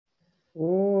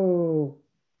Ooh,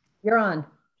 you're on.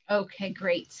 Okay,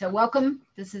 great. So welcome.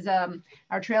 This is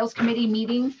our Trails Committee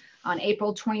meeting on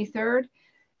April 23rd.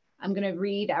 I'm going to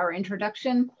read our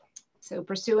introduction. So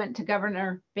pursuant to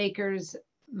Governor Baker's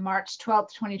March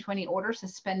 12th, 2020 order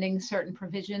suspending certain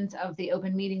provisions of the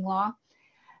open meeting law,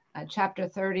 Chapter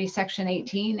 30, Section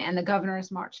 18, and the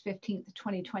Governor's March 15th,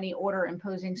 2020 order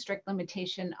imposing strict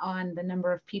limitation on the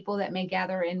number of people that may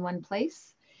gather in one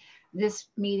place. This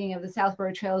meeting of the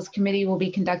Southborough Trails Committee will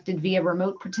be conducted via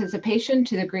remote participation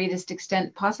to the greatest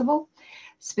extent possible.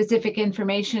 Specific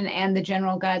information and the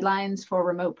general guidelines for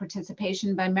remote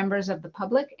participation by members of the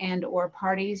public and or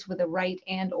parties with a right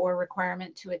and or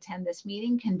requirement to attend this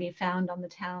meeting can be found on the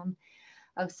Town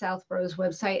of Southborough's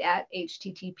website at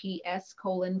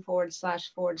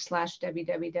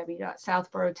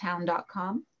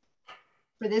https://www.southboroughtown.com.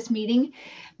 For this meeting,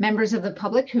 members of the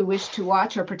public who wish to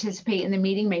watch or participate in the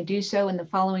meeting may do so in the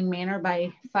following manner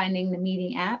by finding the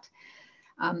meeting at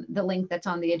the link that's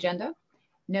on the agenda.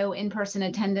 No in-person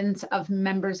attendance of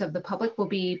members of the public will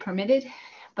be permitted,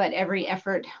 but every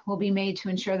effort will be made to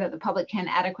ensure that the public can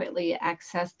adequately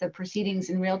access the proceedings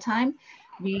in real time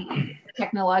via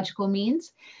technological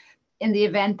means. In the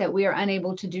event that we are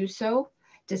unable to do so,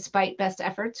 despite best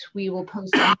efforts, we will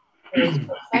post on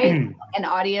website an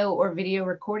audio or video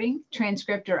recording,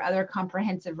 transcript, or other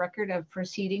comprehensive record of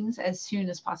proceedings as soon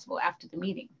as possible after the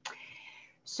meeting.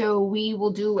 So we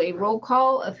will do a roll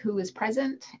call of who is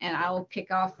present, and I'll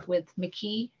kick off with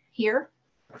McKee here.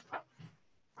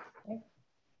 Okay.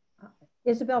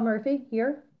 Isabel Murphy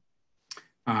here.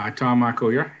 Tom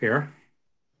Makuya here.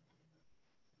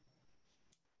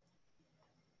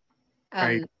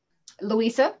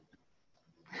 Louisa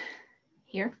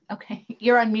here. Okay,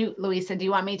 you're on mute, Louisa. Do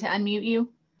you want me to unmute you?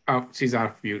 Oh, she's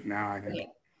off mute now, I think. Okay,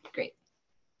 great.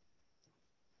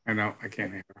 I know, I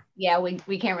can't hear her. Yeah,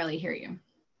 we can't really hear you.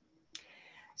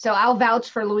 So I'll vouch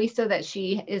for Louisa that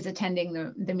she is attending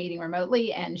the meeting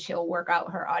remotely and she'll work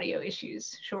out her audio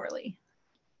issues shortly.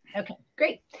 Okay,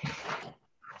 great.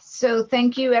 So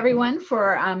thank you everyone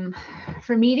for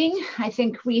meeting. I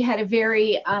think we had a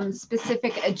very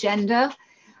specific agenda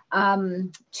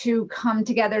to come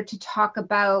together to talk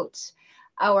about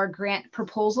our grant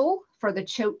proposal for the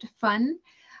Choate Fund.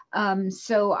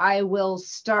 So I will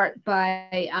start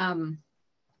by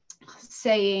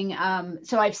saying,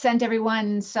 so I've sent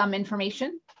everyone some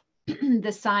information.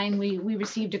 The sign, we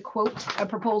received a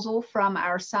proposal from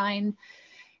our sign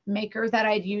maker that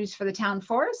I'd use for the town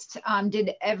forest.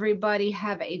 Did everybody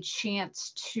have a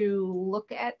chance to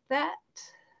look at that?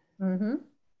 Mm-hmm.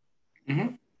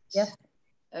 Mm-hmm. Yes.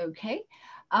 Okay.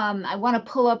 I want to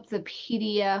pull up the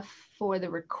PDF for the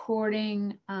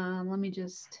recording. Let me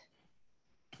just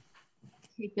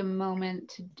take a moment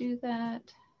to do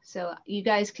that. So you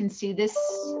guys can see this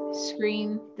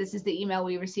screen. This is the email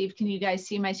we received. Can you guys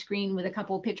see my screen with a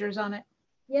couple of pictures on it?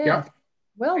 Yeah. Yep.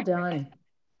 Well done.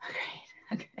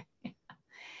 Okay.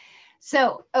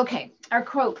 So, okay, our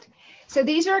quote. So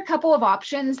these are a couple of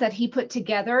options that he put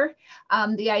together.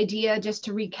 The idea, just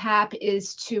to recap,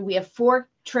 is we have 4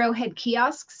 trailhead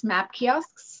kiosks, map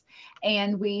kiosks,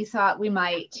 and we thought we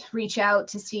might reach out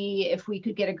to see if we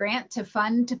could get a grant to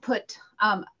fund to put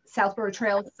Southborough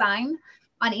Trails sign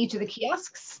on each of the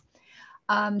kiosks.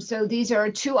 So these are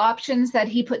 2 options that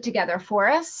he put together for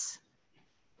us.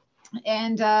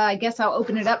 And I guess I'll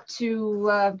open it up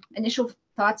to initial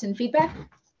thoughts and feedback.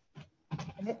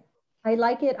 I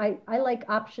like it. I like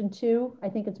option 2. I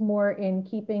think it's more in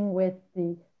keeping with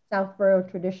the Southborough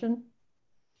tradition.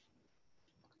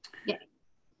 Yeah.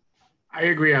 I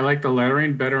agree. I like the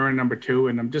lettering better on number 2.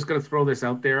 And I'm just going to throw this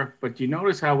out there. But you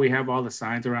notice how we have all the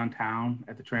signs around town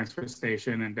at the transfer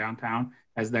station and downtown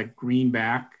as that green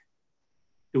back?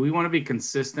 Do we want to be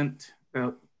consistent?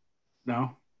 No?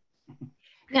 No,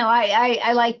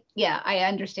 I like, yeah, I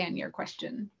understand your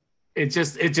question. It's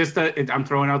just I'm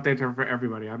throwing out there for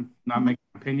everybody. I'm not making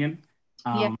an opinion.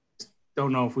 Yeah.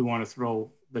 Don't know if we want to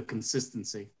throw the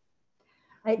consistency.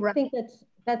 I think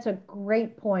that's a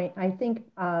great point. I think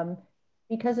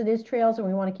because it is trails and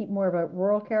we want to keep more of a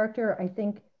rural character, I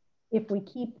think if we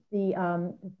keep the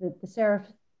serif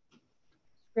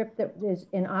script that is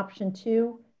in option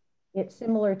 2, it's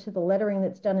similar to the lettering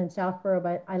that's done in Southborough,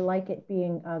 but I like it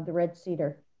being the red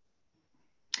cedar.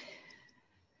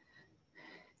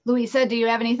 Louisa, do you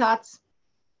have any thoughts?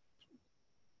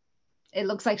 It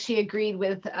looks like she agreed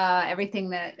with everything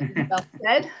that Isabel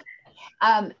said.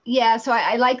 Yeah, so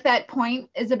I like that point,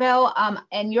 Isabel.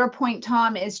 And your point,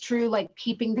 Tom, is true, like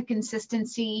keeping the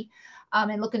consistency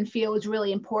and look and feel is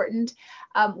really important.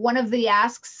 One of the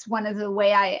asks, one of the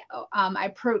way I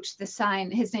approached the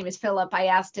sign, his name is Philip, I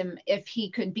asked him if he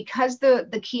could, because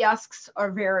the kiosks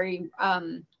are very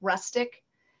rustic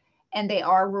and they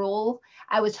are rural,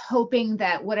 I was hoping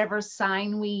that whatever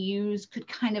sign we use could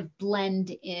kind of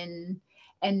blend in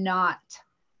and not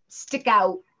stick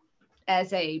out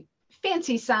as a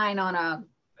fancy sign on a,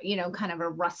 you know, kind of a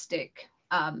rustic,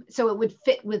 so it would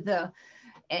fit with the,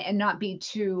 and not be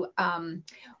too,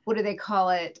 what do they call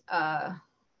it?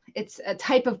 It's a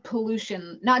type of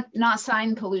pollution, not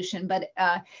sign pollution, but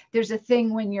there's a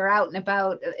thing when you're out and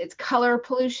about, it's color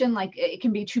pollution, like it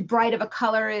can be too bright of a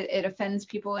color, it offends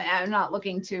people. And I'm not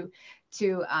looking to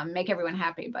make everyone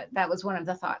happy, but that was one of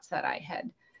the thoughts that I had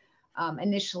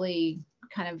initially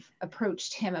kind of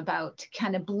approached him about, to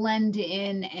kind of blend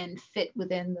in and fit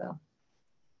within the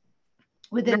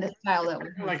style that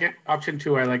we I like it. Option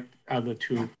 2, I like the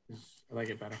 2. I like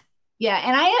it better. Yeah,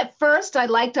 and at first I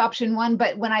liked option 1,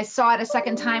 but when I saw it a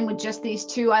second time with just these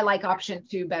 2, I like option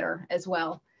 2 better as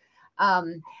well.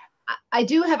 I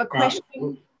do have a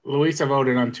question. Louisa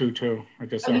voted on 2 too. I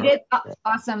just you did?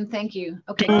 Awesome, thank you.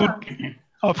 Okay.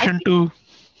 Option 2.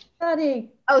 Sati.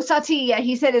 Oh, Sati, yeah,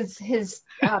 he said his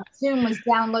Zoom was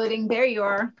downloading. There you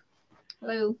are.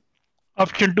 Hello.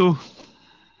 Option 2.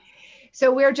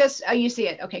 So we're just, oh, you see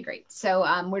it. Okay, great. So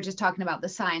we're just talking about the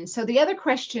signs. So the other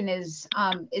question is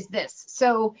this.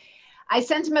 So I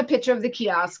sent him a picture of the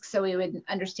kiosk so he would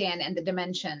understand, and the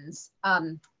dimensions.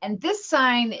 And this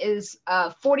sign is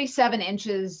 47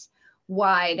 inches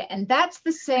wide, and that's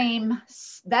the same,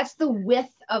 that's the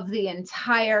width of the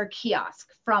entire kiosk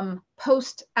from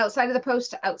post, outside of the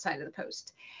post to outside of the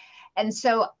post. And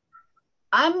so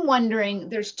I'm wondering,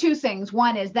 there's 2 things.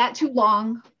 One, is that too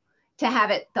long to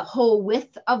have it the whole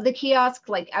width of the kiosk?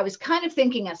 Like, I was kind of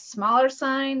thinking a smaller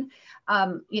sign,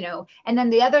 you know. And then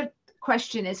the other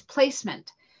question is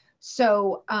placement.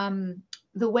 So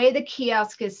the way the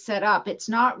kiosk is set up, it's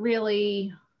not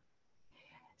really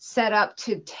set up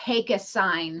to take a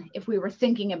sign. If we were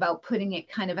thinking about putting it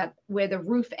kind of at where the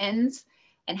roof ends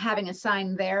and having a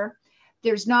sign there,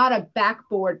 there's not a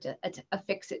backboard to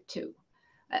affix it to.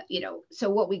 You know, so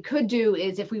what we could do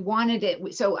is, if we wanted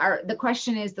it, so the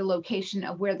question is the location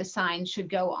of where the sign should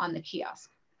go on the kiosk,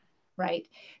 right?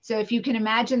 So if you can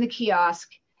imagine the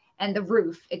kiosk and the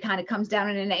roof, it kind of comes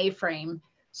down in an A-frame.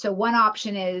 So one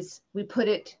option is we put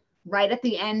it right at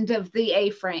the end of the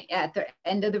A-frame, at the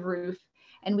end of the roof,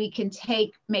 and we can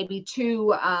take maybe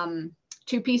two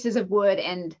pieces of wood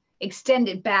and extend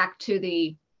it back to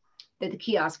the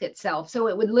kiosk itself. So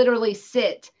it would literally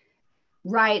sit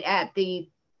right at the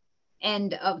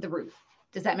end of the roof.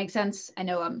 Does that make sense? I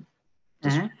know I'm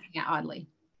just it oddly.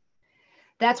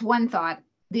 That's one thought.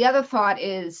 The other thought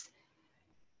is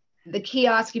the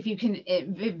kiosk, if you can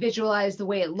visualize the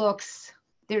way it looks,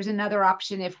 there's another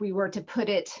option if we were to put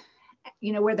it,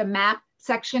 you know, where the map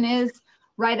section is,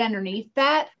 right underneath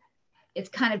that. It's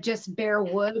kind of just bare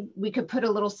wood. We could put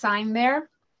a little sign there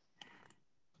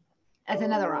as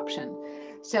another option.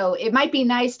 So it might be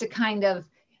nice to kind of,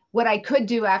 what I could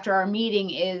do after our meeting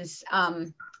is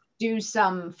do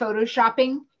some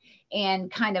photoshopping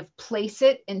and kind of place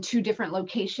it in 2 different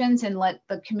locations and let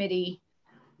the committee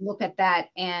look at that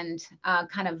and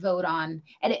kind of vote on.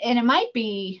 And it might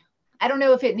be, I don't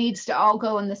know if it needs to all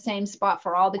go in the same spot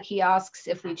for all the kiosks,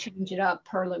 if we change it up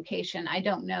per location. I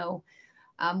don't know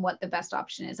what the best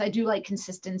option is. I do like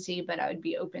consistency, but I would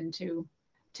be open to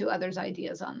others'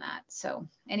 ideas on that. So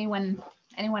anyone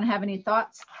have any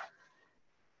thoughts?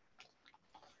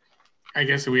 I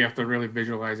guess we have to really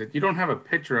visualize it. You don't have a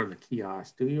picture of the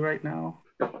kiosk, do you, right now?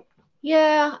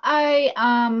 Yeah,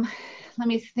 let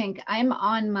me think. I'm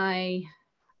on my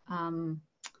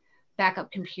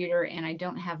backup computer and I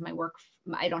don't have my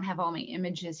I don't have all my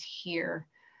images here.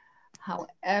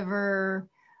 However,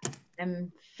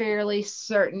 I'm fairly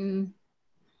certain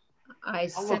I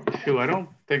don't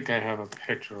think I have a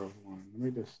picture of one.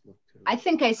 Let me just look too. I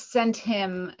think I sent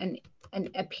him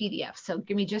a PDF. So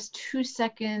give me just 2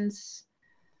 seconds.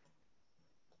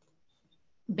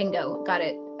 Bingo, got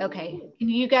it. Okay. Can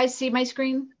you guys see my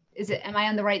screen? Am I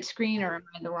on the right screen or am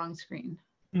I on the wrong screen?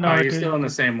 No, you're still on the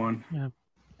same one. Yeah.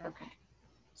 Okay.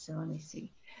 So let me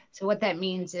see. So what that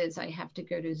means is I have to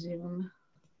go to Zoom.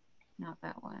 Not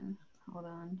that one. Hold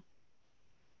on.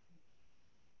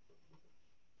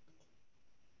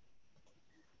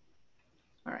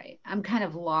 All right, I'm kind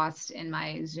of lost in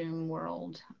my Zoom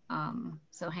world.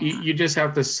 So hang on. You just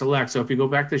have to select. So if you go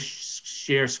back to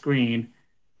share screen.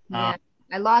 Yeah,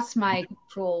 I lost my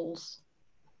controls.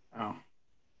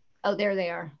 Oh, there they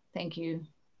are. Thank you.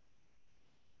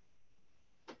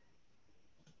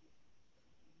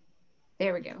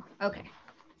 There we go. Okay.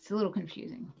 It's a little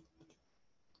confusing.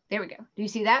 There we go. Do you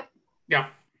see that? Yeah.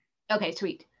 Okay,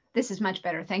 sweet. This is much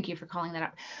better. Thank you for calling that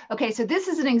up. Okay, so this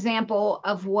is an example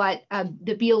of what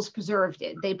the Beals Preserve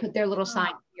did. They put their little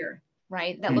sign here,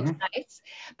 right? That looks nice.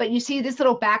 But you see this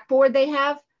little backboard they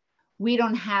have? We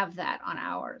don't have that on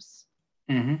ours.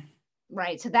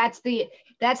 Right, so that's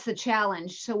the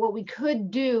challenge. So what we could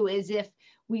do is if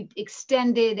we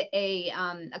extended a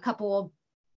couple of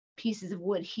pieces of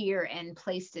wood here and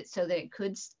placed it so that it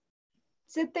could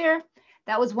sit there.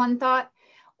 That was one thought.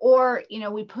 Or, you know,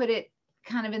 we put it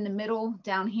kind of in the middle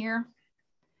down here.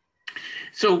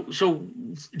 So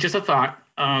just a thought.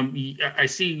 I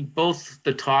see both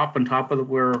the top and top of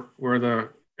where the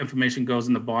information goes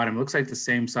in the bottom. It looks like the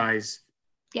same size.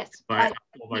 Yes. By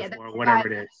 4x4,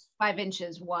 whatever it is. 5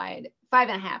 inches wide,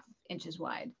 5.5 inches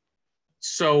wide.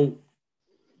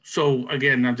 So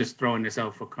again, I'm just throwing this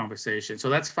out for conversation.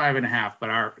 So that's 5.5,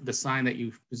 but the sign that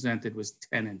you presented was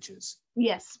 10 inches.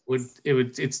 Yes.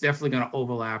 It's definitely going to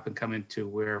overlap and come into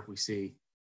where we see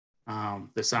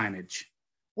the signage.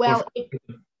 Well,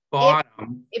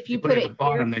 if you put it at the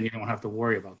bottom, then you don't have to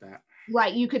worry about that.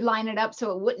 Right. You could line it up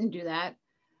so it wouldn't do that.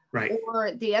 Right.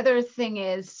 Or the other thing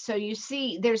is, so you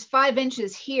see there's 5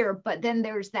 inches here, but then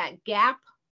there's that gap.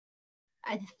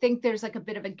 I think there's like a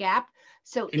bit of a gap.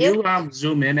 So can you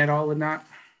zoom in at all in that?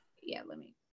 Yeah, let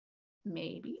me,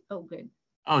 maybe. Oh, good.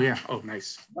 Oh yeah. Oh,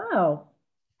 nice. Wow.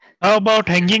 How about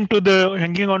hanging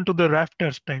onto the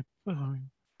rafters type?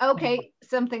 Okay,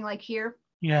 something like here.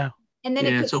 Yeah. And then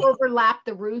it could overlap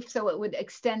the roof, so it would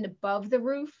extend above the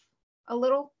roof a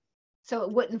little, so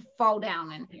it wouldn't fall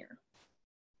down in here.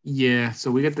 Yeah, so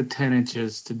we got the 10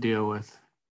 inches to deal with.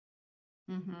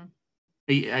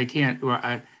 I can't.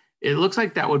 It looks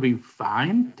like that would be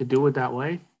fine to do it that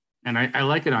way, and I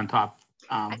like it on top.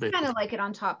 I kind of like it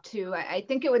on top too. I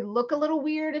think it would look a little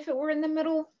weird if it were in the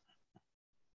middle.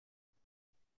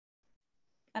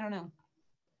 I don't know.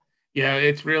 Yeah,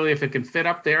 it's really, if it can fit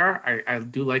up there, I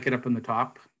do like it up in the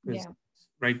top. Yeah.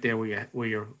 Right there where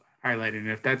you're highlighting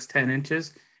it. If that's 10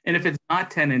 inches, and if it's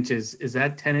not 10 inches, is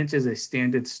that 10 inches a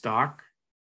standard stock?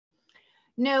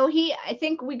 No, I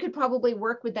think we could probably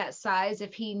work with that size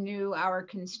if he knew our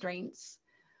constraints.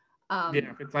 Yeah,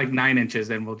 if it's like 9 inches,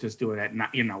 then we'll just do it at,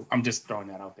 not, you know, I'm just throwing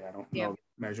that out there. I don't know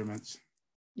measurements.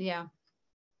 Yeah.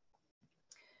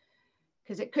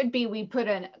 Because it could be we put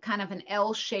a kind of an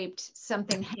L-shaped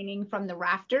something hanging from the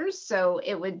rafters, so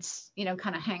it would, you know,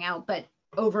 kind of hang out, but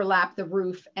overlap the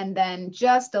roof, and then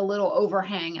just a little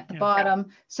overhang at the bottom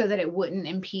so that it wouldn't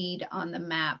impede on the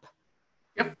map.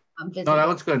 Yep. No, that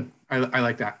looks good. I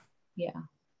like that. Yeah.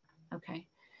 Okay.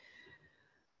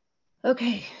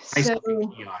 Okay. So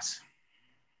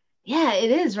yeah, it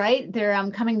is, right?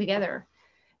 They're coming together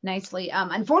nicely.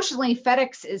 Unfortunately,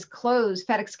 FedEx is closed,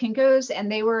 FedEx Kinko's,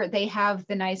 and they have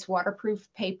the nice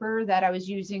waterproof paper that I was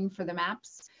using for the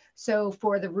maps. So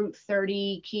for the Route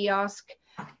 30 kiosk,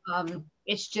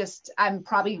 it's just, I'm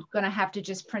probably going to have to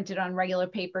just print it on regular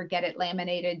paper, get it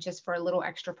laminated just for a little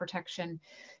extra protection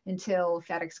until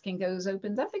FedEx Kinko's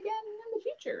opens up again in the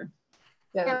future.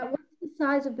 So, what's the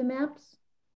size of the maps?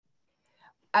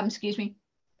 Excuse me?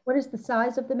 What is the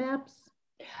size of the maps?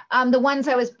 The ones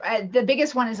the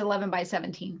biggest one is 11 by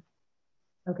 17.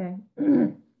 Okay.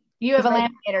 You have a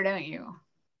laminator, don't you?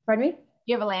 Pardon me?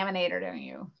 You have a laminator, don't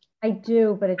you? I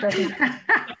do, but it doesn't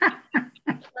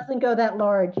go that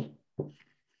large.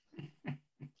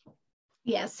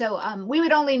 Yeah, so we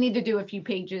would only need to do a few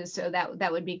pages, so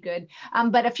that would be good.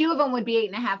 But a few of them would be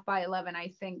 8.5 by 11, I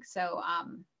think. So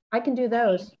I can do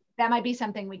those. That might be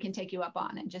something we can take you up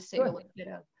on and just save a little bit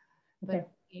of. But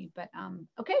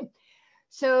okay.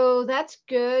 So that's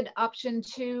good. Option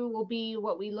 2 will be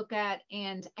what we look at.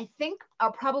 And I think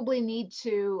I'll probably need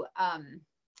to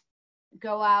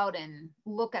go out and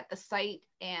look at the site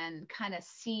and kind of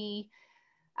see.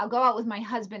 I'll go out with my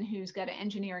husband, who's got an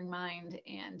engineering mind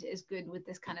and is good with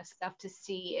this kind of stuff, to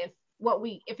see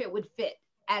if it would fit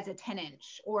as a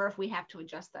 10-inch or if we have to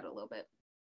adjust that a little bit.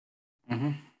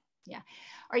 Yeah.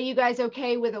 Are you guys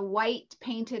okay with a white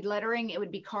painted lettering? It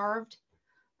would be carved.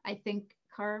 I think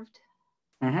carved.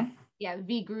 Yeah,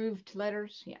 V-grooved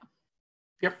letters. Yeah.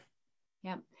 Yep.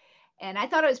 Yep. And I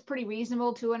thought it was pretty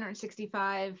reasonable,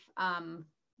 $265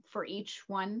 for each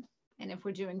one. And if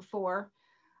we're doing 4,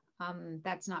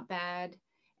 that's not bad.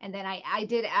 And then I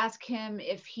did ask him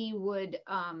if he would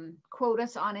quote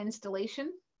us on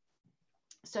installation.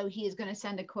 So he is going to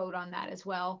send a quote on that as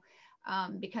well.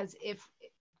 Because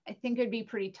I think it'd be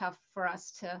pretty tough for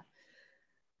us to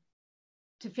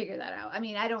figure that out. I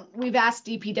mean, we've asked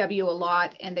DPW a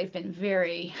lot and they've been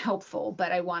very helpful,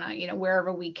 but I want to,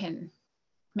 wherever we can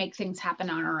make things happen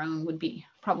on our own would be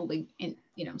probably,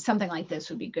 something like this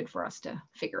would be good for us to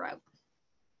figure out.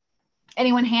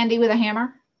 Anyone handy with a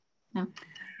hammer? No.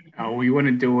 Oh, we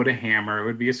wouldn't do it with a hammer. It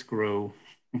would be a screw.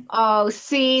 Oh,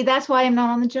 see, that's why I'm not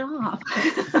on the job.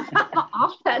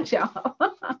 Off that job.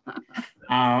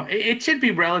 It should be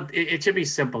it should be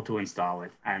simple to install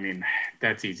it. I mean,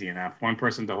 that's easy enough. One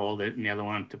person to hold it and the other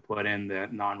one to put in the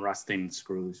non-rusting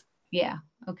screws. Yeah.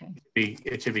 Okay.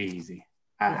 It should be easy.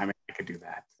 I mean, I could do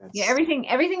that. Yeah.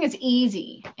 Everything is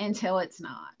easy until it's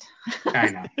not. I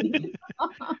know.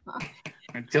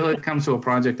 Until it comes to a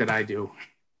project that I do.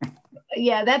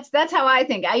 Yeah, that's how I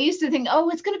think. I used to think, oh,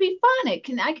 it's going to be fun. I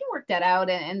can work that out,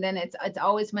 and then it's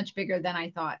always much bigger than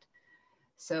I thought.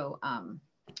 So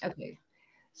okay,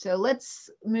 so let's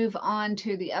move on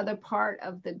to the other part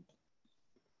of the.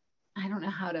 I don't know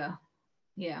how to.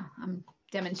 Yeah, I'm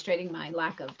demonstrating my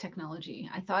lack of technology.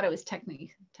 I thought I was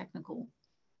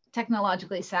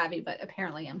technologically savvy, but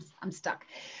apparently I'm stuck.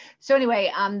 So anyway,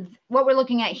 what we're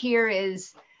looking at here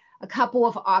is a couple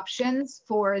of options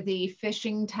for the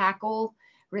fishing tackle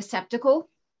receptacle.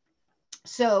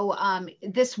 So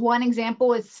this one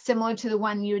example is similar to the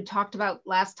one you had talked about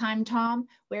last time, Tom,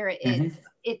 where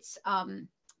it's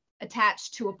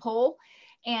attached to a pole,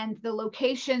 and the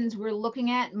locations we're looking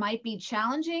at might be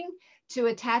challenging to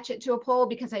attach it to a pole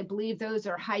because I believe those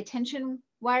are high tension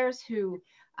wires who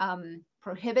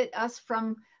prohibit us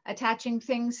from attaching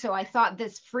things. So I thought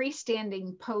this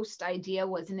freestanding post idea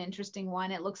was an interesting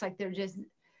one. It looks like they're just,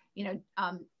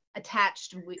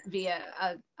 attached via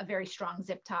a very strong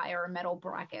zip tie or a metal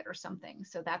bracket or something.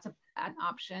 So that's an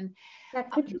option. Yeah,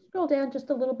 could you scroll down just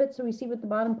a little bit so we see what the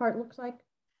bottom part looks like?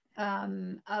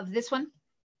 Of this one?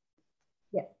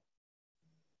 Yeah.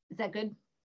 Is that good?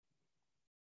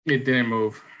 It didn't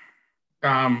move.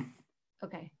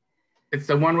 Okay. It's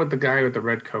the one with the guy with the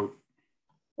red coat.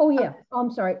 Oh yeah,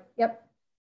 I'm sorry. Yep.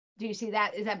 Do you see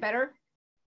that? Is that better?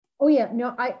 Oh yeah,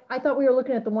 no, I thought we were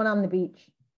looking at the one on the beach.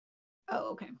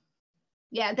 Oh, okay.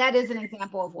 Yeah, that is an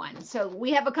example of one. So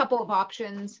we have a couple of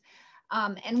options.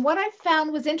 And what I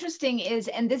found was interesting is,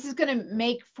 and this is going to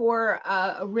make for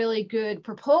a really good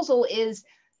proposal, is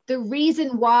the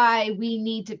reason why we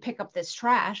need to pick up this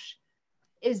trash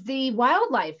is the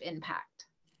wildlife impact.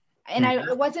 And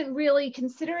I wasn't really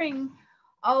considering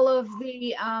all of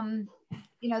the,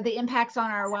 the impacts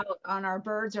on our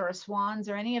birds or our swans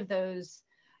or any of those,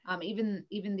 even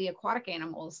the aquatic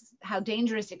animals, how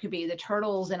dangerous it could be, the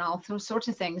turtles and all those sorts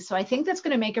of things. So I think that's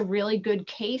going to make a really good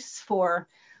case for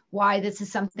why this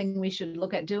is something we should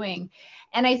look at doing.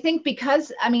 And I think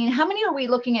because, how many are we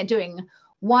looking at doing?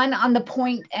 One on the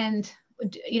point, and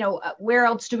where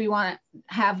else do we want to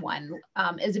have one?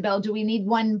 Isabel, do we need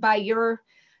one by your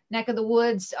neck of the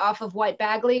woods off of White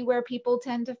Bagley where people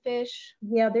tend to fish?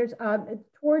 Yeah, there's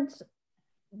towards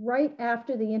right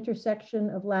after the intersection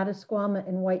of Lattisquama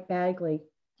and White Bagley.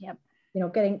 Yep.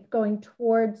 Going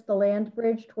towards the land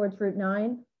bridge, towards Route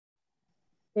 9.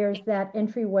 There's that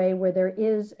entryway where there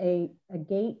is a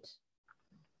gate,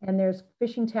 and there's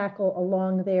fishing tackle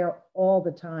along there all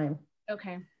the time.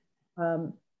 Okay.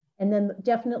 And then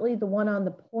definitely the one on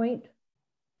the point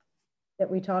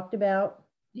that we talked about.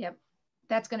 Yep.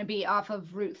 That's going to be off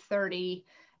of Route 30.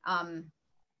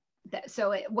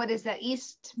 What is that,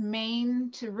 East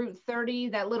Main to Route 30,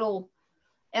 that little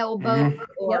elbow?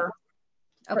 Or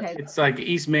yep. Okay. It's like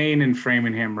East Main and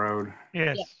Framingham Road.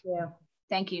 Yes. Yeah.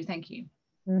 Thank you.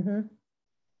 And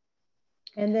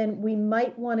then we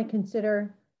might want to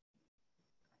consider,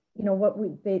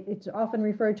 it's often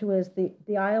referred to as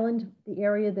the island, the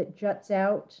area that juts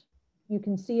out. You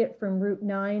can see it from Route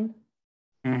 9.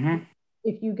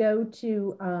 If you go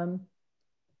to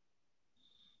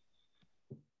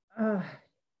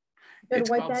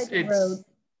White Bagley Road.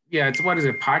 Yeah, it's, what is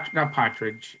it? Not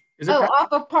Partridge. Is it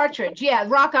off of Partridge. Yeah,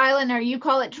 Rock Island, or you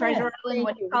call it Treasure Island.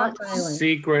 What do you call it? Island.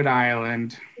 Secret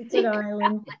Island. Secret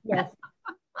Island, yes.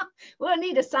 We'll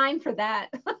need a sign for that.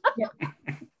 Yeah.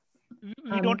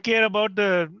 We don't care about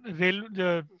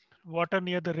the water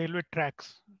near the railway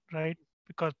tracks, right?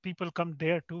 Because people come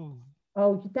there too.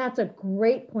 Oh, that's a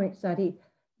great point, Sati.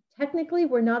 Technically,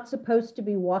 we're not supposed to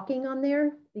be walking on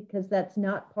there because that's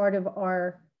not part of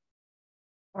our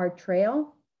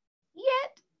trail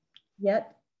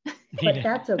yet. But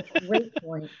that's a great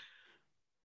point.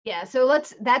 Yeah, so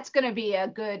that's going to be a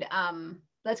good,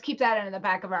 let's keep that in the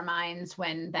back of our minds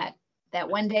when that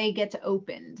one day gets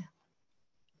opened.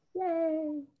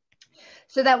 Yay.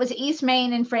 So that was East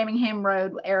Main and Framingham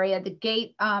Road area, the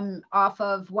gate off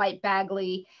of White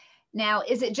Bagley. Now,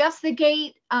 is it just the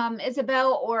gate,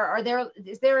 Isabel, or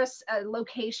is there a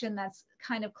location that's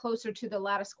kind of closer to the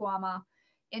Lattisquama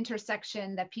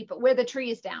intersection that where the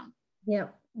tree is down. Yeah,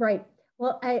 right.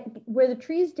 Well, where the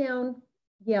tree's down,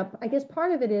 yeah, I guess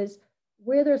part of it is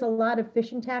where there's a lot of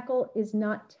fishing tackle is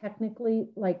not technically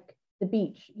like the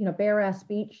beach. Bear Ass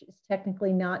Beach is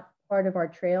technically not part of our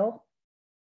trail.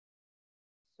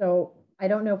 So I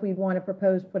don't know if we'd want to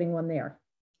propose putting one there.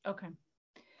 Okay.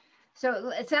 So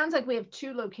it sounds like we have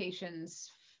 2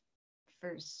 locations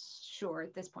for sure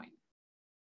at this point.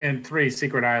 And 3,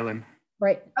 Secret Island.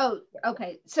 Right. Oh,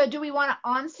 okay. So do we want it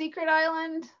on Secret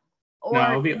Island? Or No,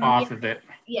 it'll be off of it.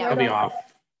 Yeah. It'll be off.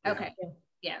 Okay.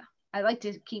 Yeah. I like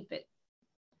to keep it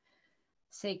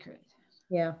sacred.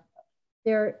 Yeah.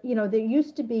 There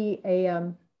used to be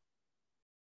a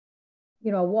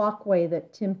walkway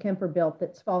that Tim Kemper built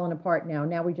that's fallen apart now.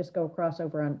 Now we just go across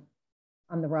over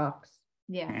on the rocks.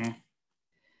 Yeah. Mm-hmm.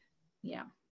 Yeah.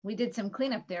 We did some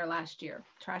cleanup there last year,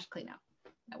 trash cleanup.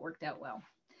 That worked out well.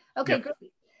 Okay, Yep.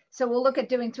 great. So we'll look at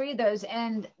doing 3 of those.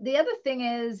 And the other thing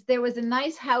is there was a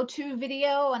nice how-to video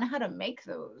on how to make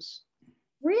those.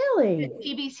 Really?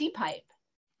 PVC pipe.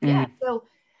 Mm-hmm. Yeah.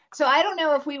 So I don't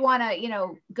know if we want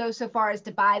to, go so far as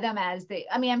to buy them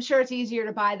I'm sure it's easier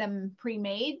to buy them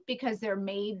pre-made because they're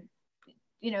made,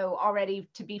 already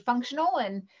to be functional.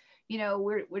 And,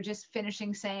 we're just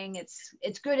finishing saying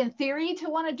it's good in theory to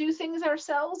want to do things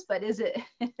ourselves, but is it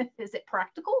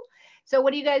practical? So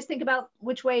what do you guys think about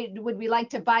which way would we like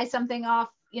to buy something off,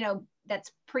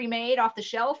 that's pre-made off the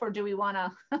shelf, or do we want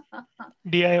to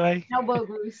DIY? elbow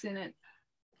grease in it?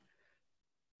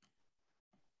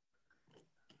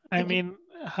 I mean,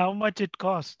 how much it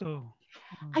costs though?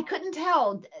 I couldn't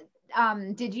tell.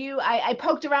 Did you? I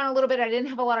poked around a little bit. I didn't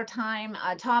have a lot of time.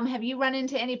 Tom, have you run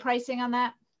into any pricing on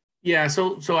that? Yeah,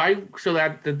 so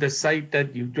that the site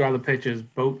that you draw the pictures,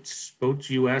 Boats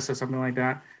US or something like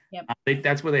that. Yep.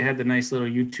 That's where they had the nice little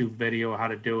YouTube video how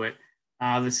to do it.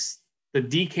 The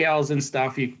decals and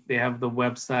stuff. They have the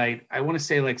website. I want to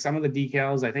say like some of the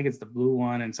decals. I think it's the blue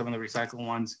one and some of the recycled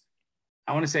ones.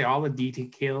 I want to say all the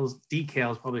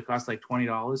decals probably cost like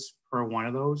 $20 per one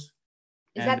of those.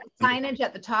 Is that the signage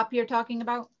at the top you're talking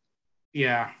about?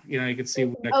 Yeah, you can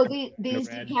see. Oh, these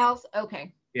decals.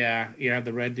 Okay. Yeah, you have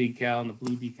the red decal and the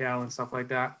blue decal and stuff like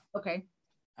that. Okay.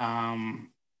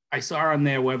 I saw on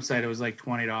their website it was like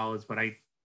 $20, but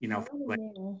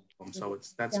so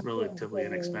that's relatively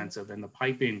inexpensive. And the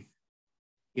piping,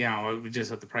 we just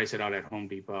have to price it out at Home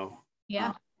Depot.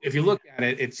 Yeah. If you look at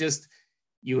it, it's just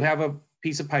you have a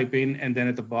piece of piping, and then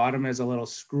at the bottom is a little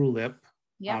screw lip.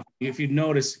 Yeah. If you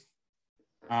notice,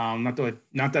 not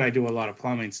that I do a lot of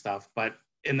plumbing stuff, but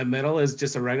in the middle is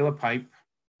just a regular pipe.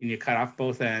 And you cut off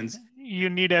both ends. You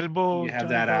need elbow. You have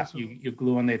that you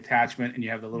glue on the attachment, and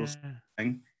you have the little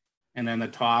thing, and then the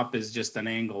top is just an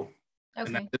angle.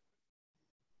 Okay.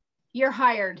 You're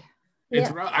hired. It's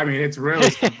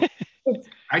really simple.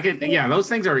 Those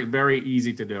things are very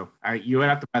easy to do. You would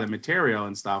have to buy the material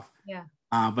and stuff. Yeah.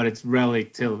 But it's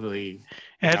relatively.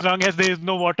 As long as there is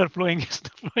no water flowing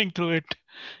through it,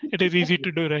 it is easy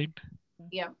to do, right?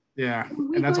 Yeah. Yeah,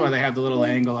 and that's why they have the little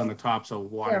angle on the top so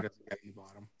water doesn't get in the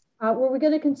bottom. Were we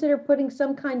going to consider putting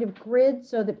some kind of grid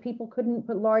so that people couldn't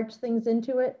put large things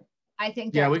into it? I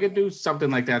think. Yeah, we could do something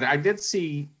like that. I did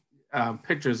see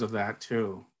pictures of that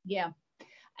too. Yeah,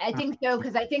 I think so,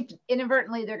 because I think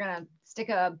inadvertently they're going to stick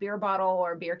a beer bottle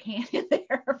or a beer can in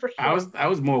there for sure. I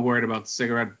was more worried about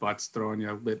cigarette butts, throwing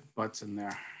lit butts in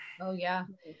there. Oh yeah.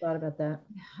 I thought about that.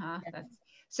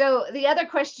 So the other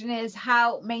question is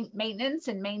how maintenance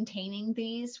and maintaining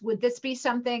these. Would this be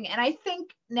something? And I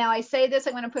think now I say this,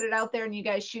 I'm going to put it out there and you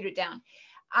guys shoot it down.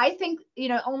 I think,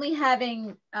 only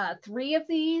having 3 of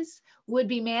these would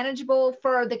be manageable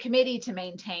for the committee to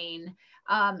maintain.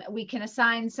 We can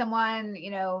assign someone,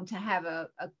 to have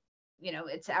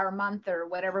it's our month or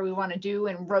whatever we want to do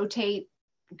and rotate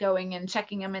going and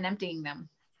checking them and emptying them.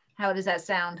 How does that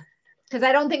sound? Because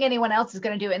I don't think anyone else is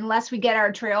going to do it unless we get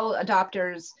our trail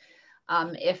adopters.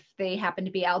 If they happen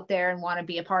to be out there and want to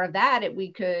be a part of that,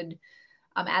 we could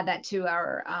add that to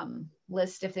our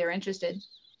list if they're interested.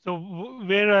 So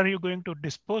where are you going to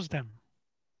dispose them?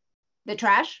 The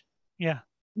trash? Yeah.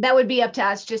 That would be up to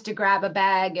us just to grab a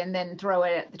bag and then throw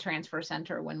it at the transfer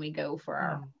center when we go for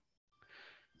our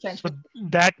transfer. So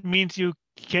that means you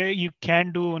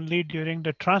can do only during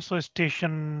the transfer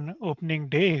station opening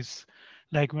days,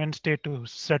 like Wednesday to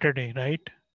Saturday, right?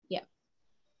 Yeah.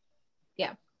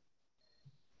 Yeah.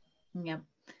 Yeah.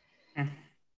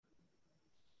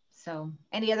 So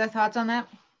any other thoughts on that?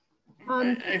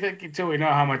 I think until we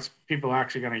know how much people are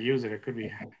actually going to use it, it could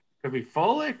be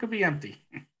full, it could be empty.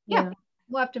 Yeah.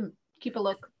 We'll have to keep a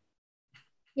look.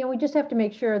 We just have to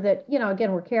make sure that,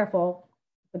 again, we're careful,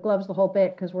 the gloves the whole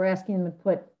bit, because we're asking them to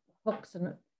put hooks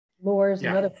and lures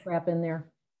and Yeah. other crap in there.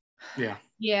 Yeah.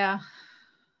 Yeah,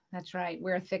 that's right.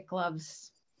 Wear thick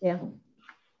gloves. Yeah.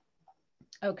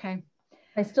 Okay.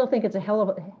 I still think it's a hell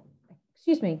of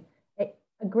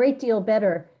a great deal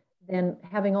better than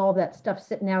having all that stuff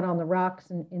sitting out on the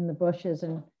rocks and in the bushes.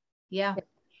 And yeah.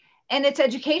 And it's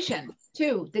education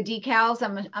too. The decals,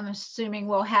 I'm assuming,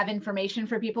 will have information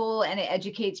for people, and it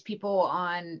educates people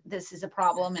on this is a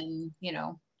problem, and you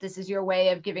know, this is your way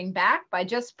of giving back by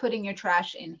just putting your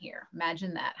trash in here.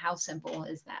 Imagine that. How simple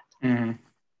is that? Mm-hmm.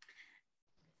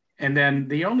 And then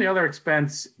the only other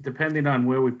expense, depending on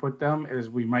where we put them, is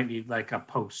we might need like a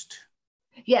post.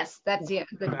 Yes, that's A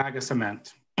good. bag of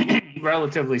cement.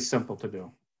 Relatively simple to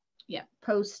do. Yeah,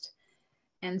 post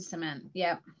and cement.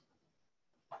 Yeah.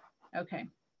 Okay.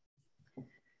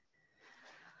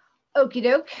 Okie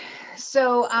doke.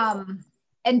 So,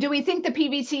 and do we think the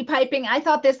PVC piping? I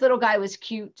thought this little guy was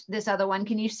cute. This other one,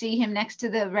 can you see him next to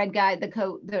the red guy, the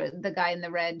coat, the guy in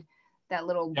the red, that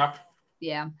little, Yep.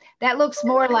 yeah, that looks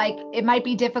more like it might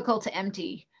be difficult to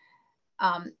empty.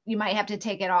 You might have to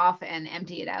take it off and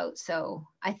empty it out. So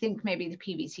I think maybe the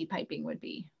PVC piping would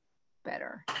be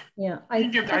better. yeah, I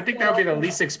think that would be the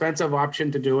least expensive option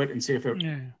to do it and see if it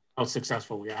how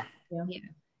successful. Yeah.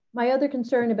 My other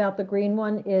concern about the green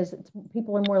one is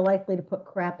people are more likely to put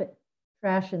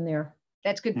trash in there.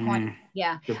 That's a good point.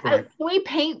 Yeah. Good point. Can we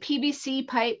paint PVC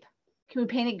pipe? Can we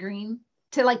paint it green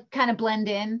to like kind of blend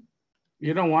in?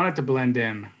 You don't want it to blend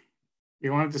in.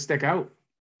 You want it to stick out.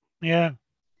 Yeah.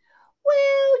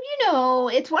 Well, you know,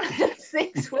 it's one of those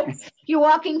things where you're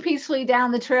walking peacefully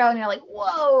down the trail and you're like,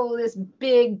 whoa, this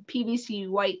big PVC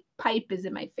white pipe is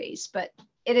in my face. But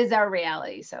it is our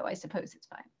reality, so I suppose it's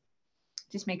fine.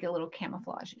 Just make it a little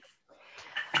camouflage.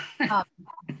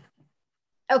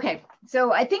 Okay,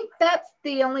 so I think that's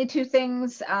the only two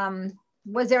things.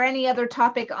 Was there any other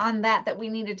topic on that we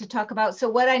needed to talk about? So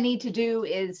what I need to do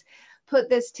is put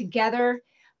this together,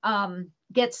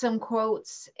 get some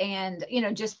quotes, and you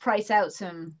know, just price out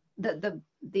some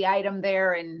the item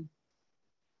there,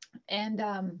 and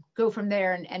go from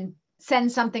there, and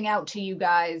send something out to you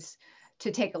guys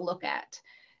to take a look at.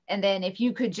 And then if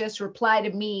you could just reply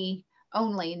to me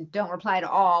only, don't reply to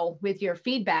all, with your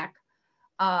feedback,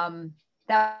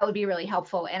 that would be really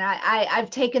helpful. And I've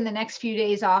taken the next few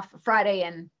days off, Friday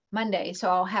and Monday, so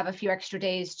I'll have a few extra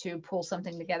days to pull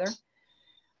something together,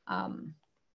 and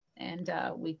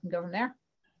we can go from there.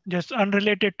 Just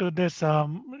unrelated to this, are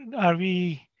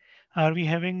we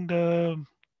having the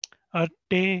Earth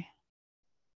Day?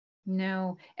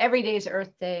 No, every day is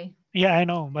Earth Day. Yeah, I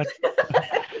know, but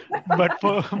but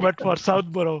for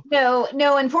Southborough.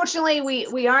 No, unfortunately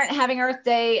we aren't having Earth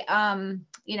Day.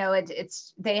 You know,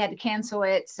 it's they had to cancel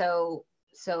it, so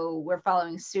we're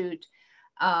following suit.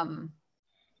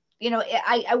 You know,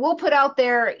 I will put out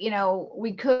there, you know,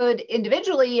 we could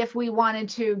individually, if we wanted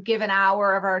to give an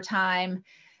hour of our time,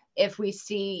 if we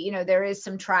see, you know, there is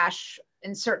some trash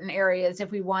in certain areas,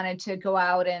 if we wanted to go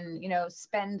out and, you know,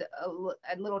 spend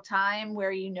a little time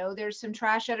where, you know, there's some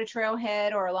trash at a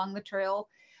trailhead or along the trail,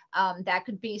 that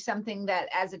could be something that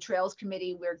as a trails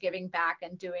committee, we're giving back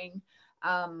and doing.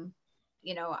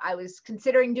 You know, I was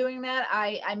considering doing that.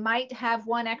 I might have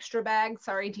one extra bag,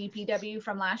 sorry, DPW,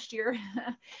 from last year,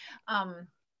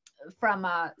 from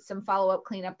some follow-up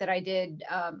cleanup that I did.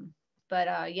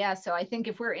 But yeah, so I think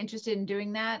if we're interested in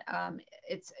doing that,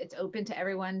 it's open to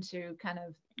everyone to kind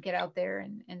of get out there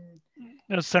and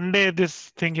Sunday, this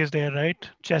thing is there, right?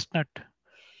 Chestnut.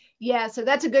 Yeah, so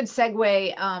that's a good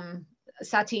segue,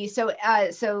 Sati.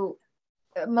 So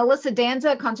Melissa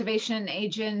Danza, conservation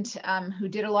agent, who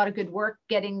did a lot of good work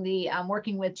getting the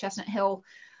working with Chestnut Hill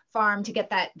Farm to get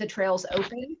the trails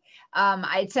open.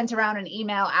 I had sent around an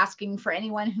email asking for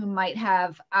anyone who might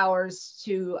have hours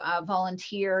to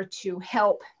volunteer to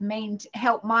help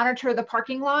monitor the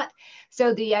parking lot.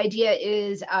 So the idea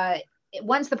is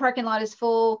once the parking lot is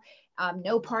full,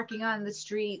 no parking on the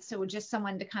street. So just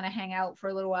someone to kind of hang out for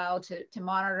a little while to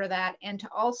monitor that, and to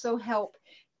also help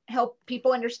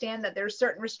people understand that there's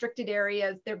certain restricted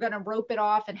areas. They're going to rope it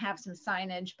off and have some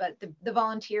signage, but the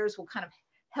volunteers will kind of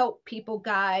help people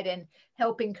guide and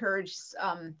help encourage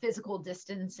physical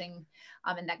distancing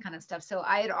and that kind of stuff. So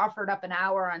I had offered up an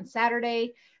hour on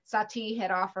Saturday. Sati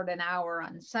had offered an hour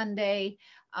on Sunday.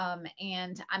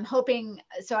 And I'm hoping,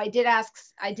 so I did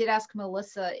ask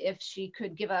Melissa if she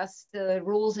could give us the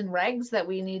rules and regs that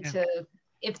we need to,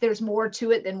 if there's more to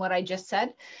it than what I just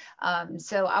said.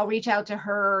 So I'll reach out to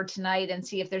her tonight and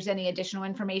see if there's any additional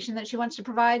information that she wants to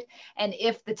provide. And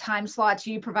if the time slots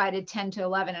you provided 10 to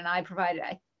 11 and I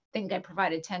think I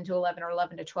provided 10 to 11 or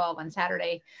 11 to 12 on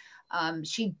Saturday,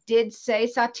 She did say,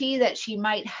 Sati, that she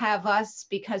might have us,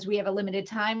 because we have a limited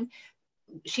time,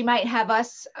 she might have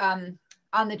us on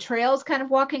the trails kind of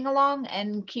walking along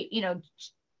and keep, you know,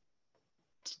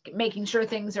 making sure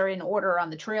things are in order on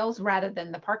the trails rather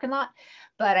than the parking lot.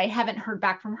 But I haven't heard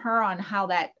back from her on how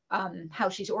that, how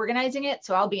she's organizing it.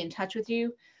 So I'll be in touch with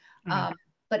you.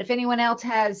 But if anyone else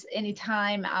has any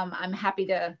time, I'm happy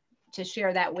to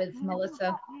share that with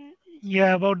Melissa.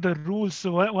 Yeah, about the rules.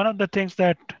 So one of the things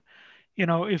that, you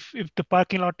know, if the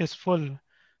parking lot is full,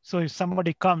 so if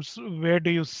somebody comes, where do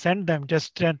you send them?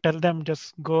 Just tell them,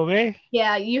 just go away?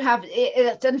 Yeah, you have,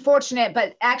 it's unfortunate,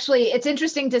 but actually it's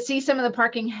interesting to see some of the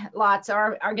parking lots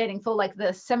are getting full, like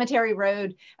the Cemetery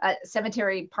Road,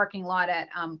 cemetery parking lot at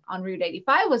on Route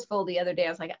 85 was full the other day. I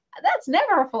was like, that's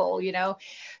never full, you know?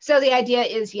 So the idea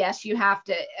is, yes, you have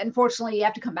to, unfortunately, you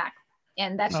have to come back.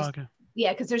 And that's just, okay.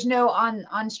 Yeah, because there's no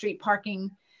on-street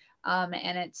parking.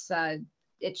 And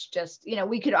it's just, you know,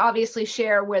 we could obviously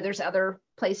share where there's other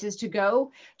places to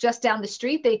go. Just down the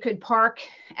street, they could park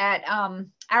at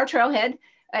our trailhead,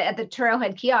 at the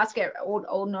trailhead kiosk at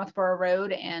Old Northborough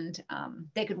Road, and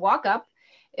they could walk up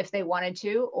if they wanted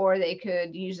to, or they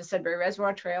could use the Sudbury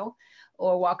Reservoir Trail,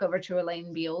 or walk over to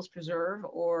Elaine Beals Preserve,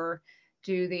 or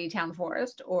do the Town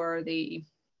Forest, or the,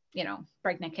 you know,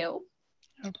 Breakneck Hill.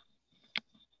 Yep.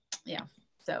 Yeah,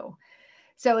 so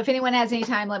if anyone has any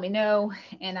time, let me know,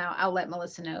 and I'll let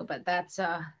Melissa know. But that's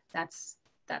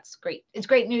great. It's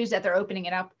great news that they're opening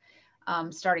it up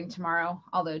starting tomorrow,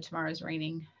 although tomorrow's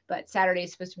raining, but Saturday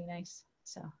is supposed to be nice.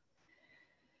 So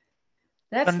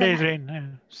that's Sunday's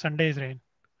rain. Sunday's rain.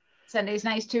 Sunday's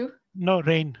nice too? No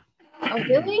rain. Oh,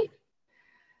 really?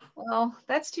 Well,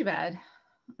 that's too bad.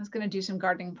 I was going to do some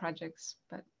gardening projects,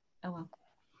 but oh well.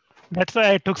 That's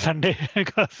why I took Sunday,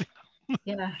 because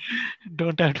Yeah.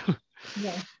 don't have to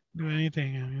Yeah. do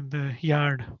anything in the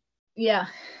yard. Yeah.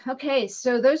 Okay.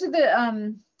 So those are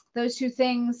the those two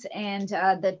things, and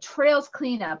the trails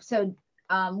cleanup. So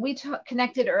we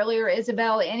connected earlier.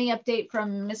 Isabel, any update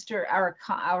from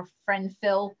our friend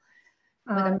Phil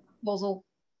with a proposal?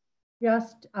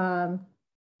 Just the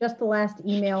last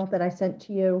email that I sent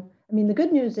to you. I mean, the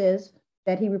good news is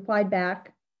that he replied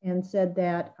back and said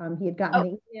that he had gotten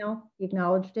the email. He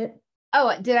acknowledged it.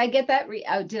 Oh, did I get that?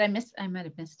 Did I miss? I might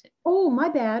have missed it. Oh, my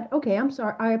bad. Okay, I'm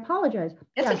sorry. I apologize.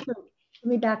 That's yeah, okay. So let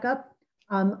me back up.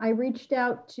 I reached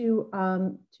out to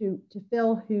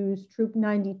Phil, who's Troop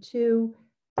 92.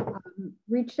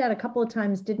 Reached out a couple of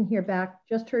times, didn't hear back.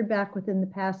 Just heard back within the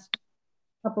past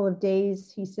couple of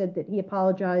days. He said that he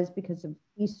apologized because of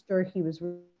Easter. He was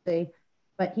really,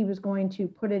 but he was going to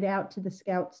put it out to the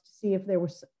scouts to see if there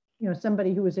was, you know,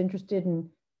 somebody who was interested in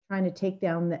trying to take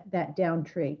down that down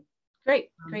tree.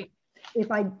 Great. If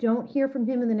I don't hear from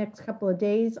him in the next couple of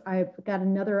days, I've got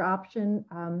another option.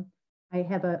 I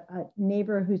have a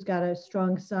neighbor who's got a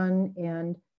strong son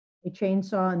and a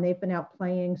chainsaw, and they've been out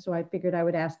playing. So I figured I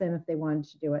would ask them if they wanted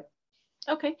to do it.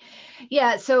 Okay.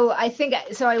 Yeah. So I think,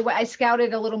 I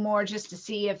scouted a little more just to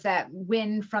see if that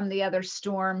wind from the other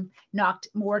storm knocked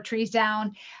more trees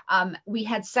down. We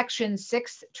had Section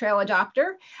 6 trail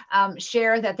adopter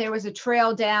share that there was a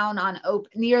trail down on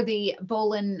near the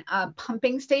Bolin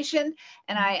pumping station.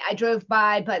 And I drove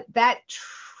by, but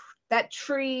that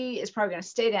tree is probably going to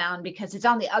stay down because it's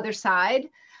on the other side.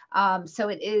 So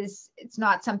it's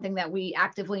not something that we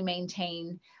actively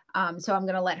maintain. So I'm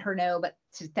going to let her know, but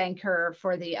to thank her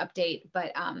for the update,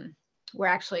 but we're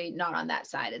actually not on that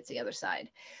side. It's the other side.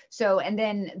 So, and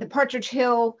then the Partridge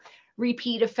Hill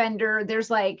repeat offender, there's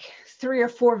like 3 or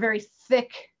 4 very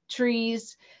thick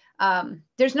trees.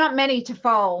 There's not many to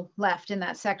fall left in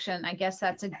that section. I guess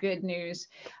that's a good news.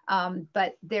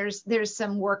 But there's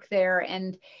some work there,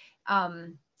 and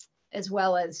as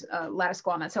well as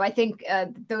Lattisquama. So I think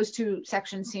those 2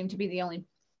 sections seem to be the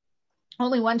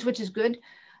only ones, which is good.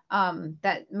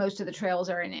 That most of the trails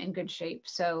are in good shape.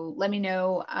 So let me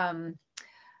know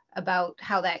about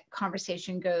how that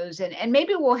conversation goes. And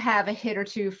maybe we'll have a hit or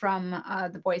two from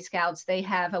the Boy Scouts. They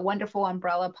have a wonderful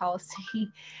umbrella policy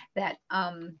that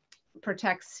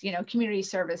protects, you know, community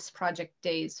service project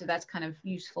days. So that's kind of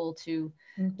useful to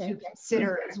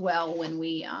consider as well when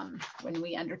we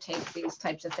undertake these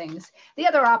types of things. The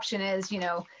other option is, you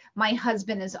know, my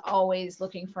husband is always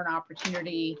looking for an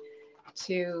opportunity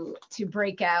to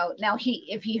break out. Now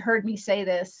if he heard me say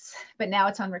this, but now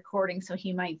it's on recording, so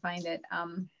he might find it.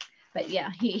 But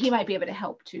yeah, he might be able to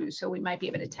help too. So we might be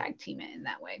able to tag team it in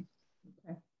that way.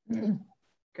 Okay.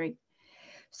 Great.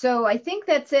 So I think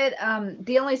that's it.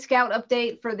 The only scout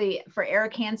update for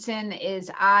Eric Hansen is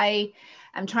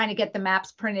I'm trying to get the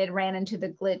maps printed, ran into the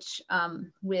glitch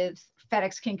with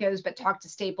FedEx Kinko's, but talked to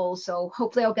Staples. So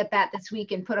hopefully I'll get that this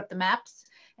week and put up the maps.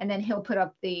 And then he'll put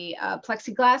up the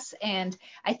plexiglass. And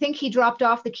I think he dropped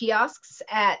off the kiosks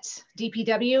at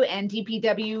DPW, and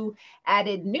DPW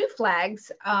added new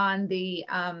flags on the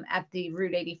at the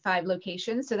Route 85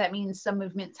 location. So that means some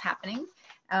movement's happening.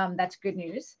 That's good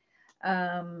news.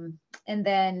 And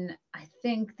then I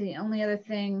think the only other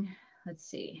thing, let's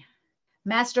see,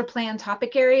 master plan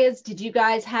topic areas. Did you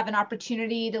guys have an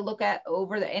opportunity to look at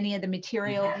over any of the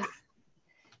materials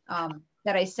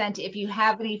that I sent? If you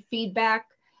have any feedback,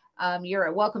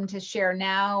 you're welcome to share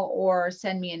now or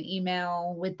send me an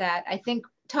email with that. I think,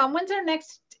 Tom, when's our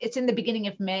next, it's in the beginning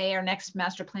of May, our next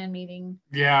master plan meeting?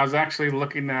 Yeah, I was actually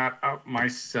looking that up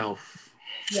myself.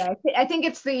 Yeah, I think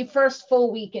it's the first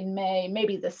full week in May,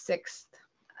 maybe the 6th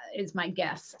is my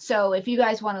guess. So if you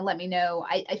guys want to let me know,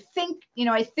 I think, you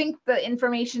know, I think the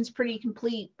information's pretty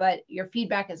complete, but your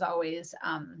feedback is always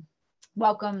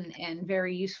welcome and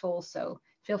very useful. So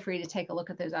feel free to take a look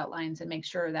at those outlines and make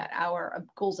sure that our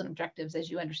goals and objectives, as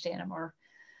you understand them, are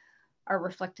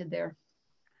reflected there.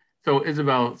 So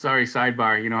Isabel, sorry,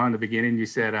 sidebar, you know, in the beginning you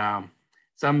said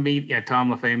Tom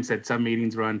LaFame said some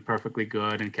meetings run perfectly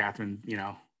good, and Catherine, you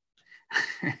know,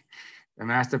 the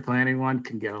master planning one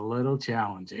can get a little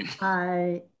challenging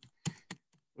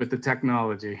with the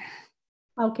technology.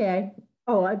 Okay.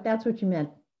 Oh, that's what you meant.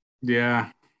 Yeah.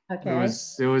 Okay.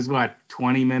 It was what,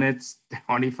 20 minutes,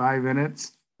 25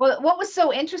 minutes? Well, what was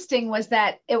so interesting was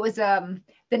that it was the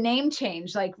name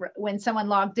change. Like when someone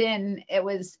logged in, it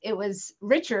was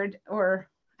Richard, or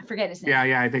I forget his name.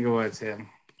 Yeah, I think it was him.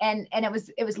 And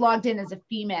it was logged in as a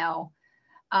female,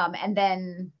 and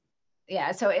then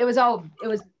so it was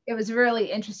a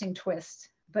really interesting twist.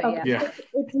 But okay. yeah,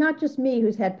 it's not just me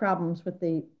who's had problems with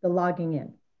the logging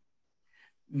in.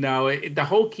 No, the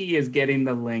whole key is getting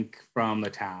the link from the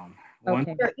town.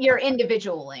 Okay. Your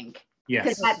individual link.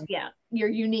 Yes. That's, your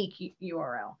unique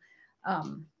URL.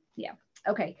 Yeah.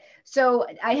 Okay. So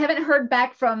I haven't heard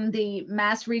back from the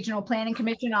Mass Regional Planning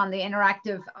Commission on the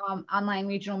interactive online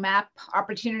regional map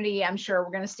opportunity. I'm sure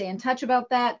we're going to stay in touch about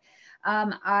that.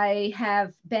 I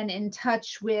have been in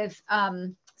touch with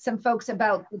some folks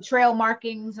about the trail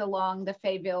markings along the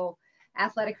Fayetteville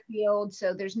athletic field.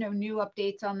 So there's no new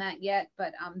updates on that yet,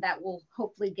 but that will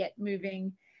hopefully get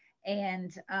moving.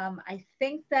 And I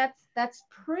think that's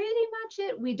pretty much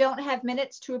it. We don't have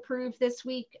minutes to approve this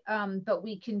week, but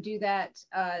we can do that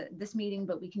this meeting,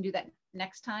 but we can do that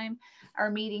next time. Our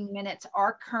meeting minutes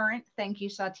are current. Thank you,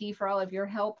 Sati, for all of your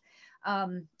help.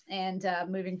 And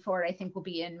moving forward, I think we'll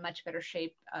be in much better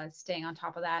shape staying on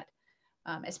top of that,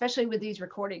 especially with these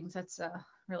recordings. That's a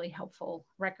really helpful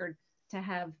record to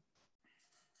have.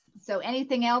 So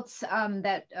anything else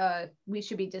that we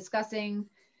should be discussing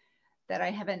that I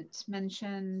haven't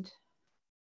mentioned?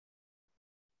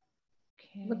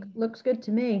 Okay. Looks good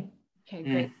to me. Okay,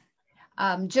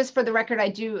 great. Just for the record, I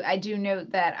do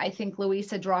note that I think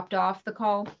Louisa dropped off the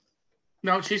call.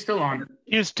 No, she's still on.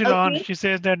 She's still on. She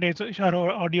says that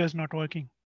her audio is not working.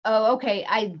 Oh, okay.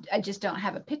 I just don't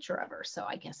have a picture of her, so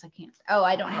I guess I can't. Oh,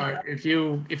 I don't have. If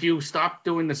you stop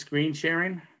doing the screen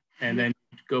sharing and then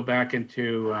go back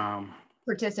into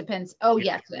participants. Oh,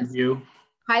 yes. You.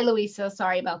 Hi, Louisa.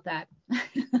 Sorry about that.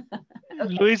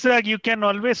 Okay. Louisa, you can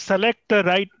always select the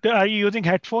right. Are you using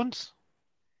headphones?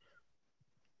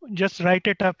 Just write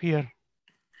it up here.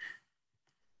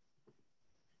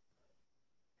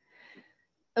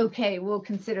 Okay, we'll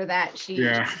consider that. She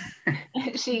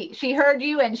heard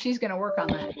you, and she's going to work on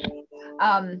that.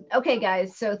 Okay,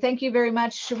 guys. So thank you very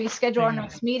much. Should we schedule our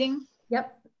next meeting?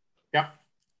 Yep. Yep.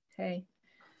 Okay.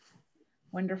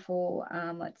 Wonderful.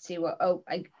 Let's see what.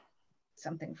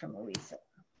 Something from Louisa.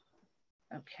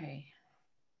 Okay.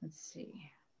 Let's see.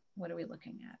 What are we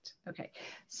looking at? Okay.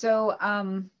 So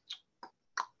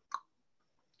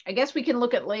I guess we can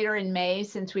look at later in May,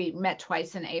 since we met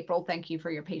twice in April. Thank you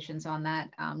for your patience on that.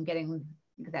 Getting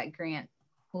that grant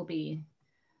will be,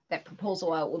 that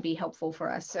proposal out will be helpful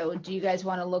for us. So do you guys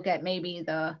want to look at maybe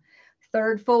the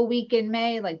 3rd full week in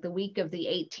May, like the week of the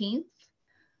 18th?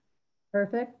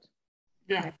 Perfect.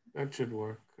 Yeah, that should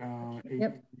work.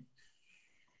 Yep.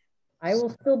 I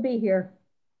will still be here.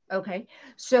 Okay,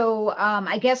 so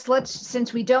I guess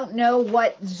since we don't know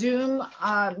what Zoom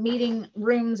meeting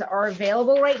rooms are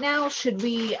available right now, should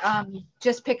we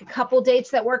just pick a couple dates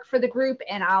that work for the group,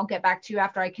 and I'll get back to you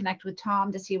after I connect with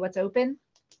Tom to see what's open?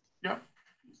 Yep.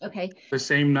 Okay. The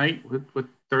same night with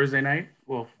Thursday night?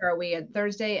 Well, are we at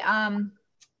Thursday?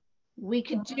 We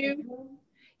could do,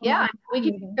 yeah, we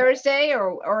could do Thursday,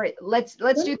 or let's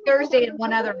do Thursday and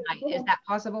one other night. Is that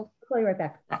possible? I'll call you right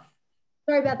back.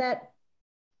 Sorry about that.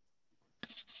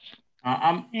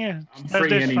 I'm free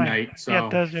Thursday's any fine. night. So Yeah,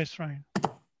 Thursday's fine.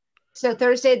 So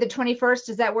Thursday, the 21st,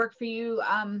 does that work for you,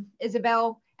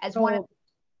 Isabel? As one of,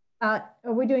 Are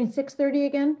we doing 6:30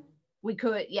 again? we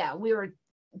could, yeah,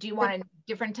 do you want a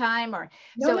different time or?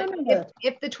 No, So no, no, no.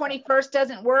 if the 21st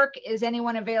doesn't work, is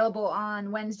anyone available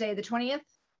on Wednesday, the 20th?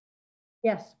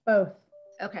 Yes, both.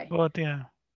 Okay, Both, yeah.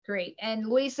 great. And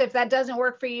Lisa, if that doesn't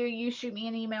work for you, you shoot me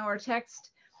an email or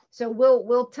text. So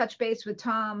we'll touch base with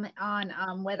Tom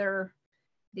on whether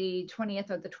the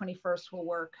 20th or the 21st will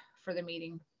work for the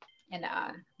meeting. And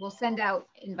we'll send out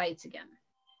invites again.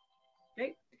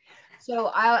 Great. So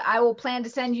I will plan to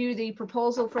send you the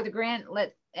proposal for the grant.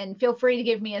 And feel free to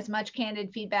give me as much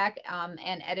candid feedback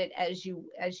and edit as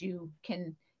you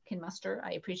can muster.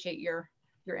 I appreciate your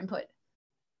input.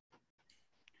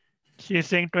 She's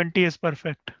saying 20 is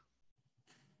perfect.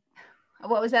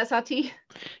 What was that, Sati?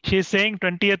 She's saying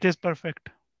 20th is perfect.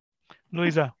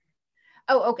 Louisa.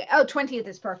 Oh, okay. Oh, 20th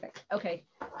is perfect. Okay,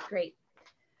 great.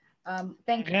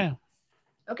 Thank you. Yeah.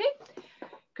 Okay,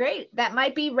 great. That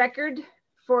might be record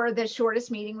for the shortest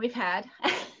meeting we've had.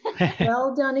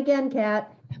 Well done again,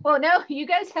 Kat. Well, no, you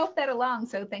guys helped that along.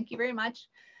 So thank you very much.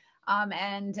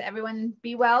 And everyone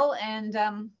be well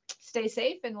and stay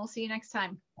safe, and we'll see you next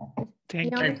time. Thank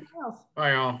Beyond you. anything else.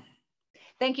 bye all.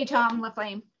 Thank you, Tom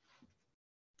LaFlame.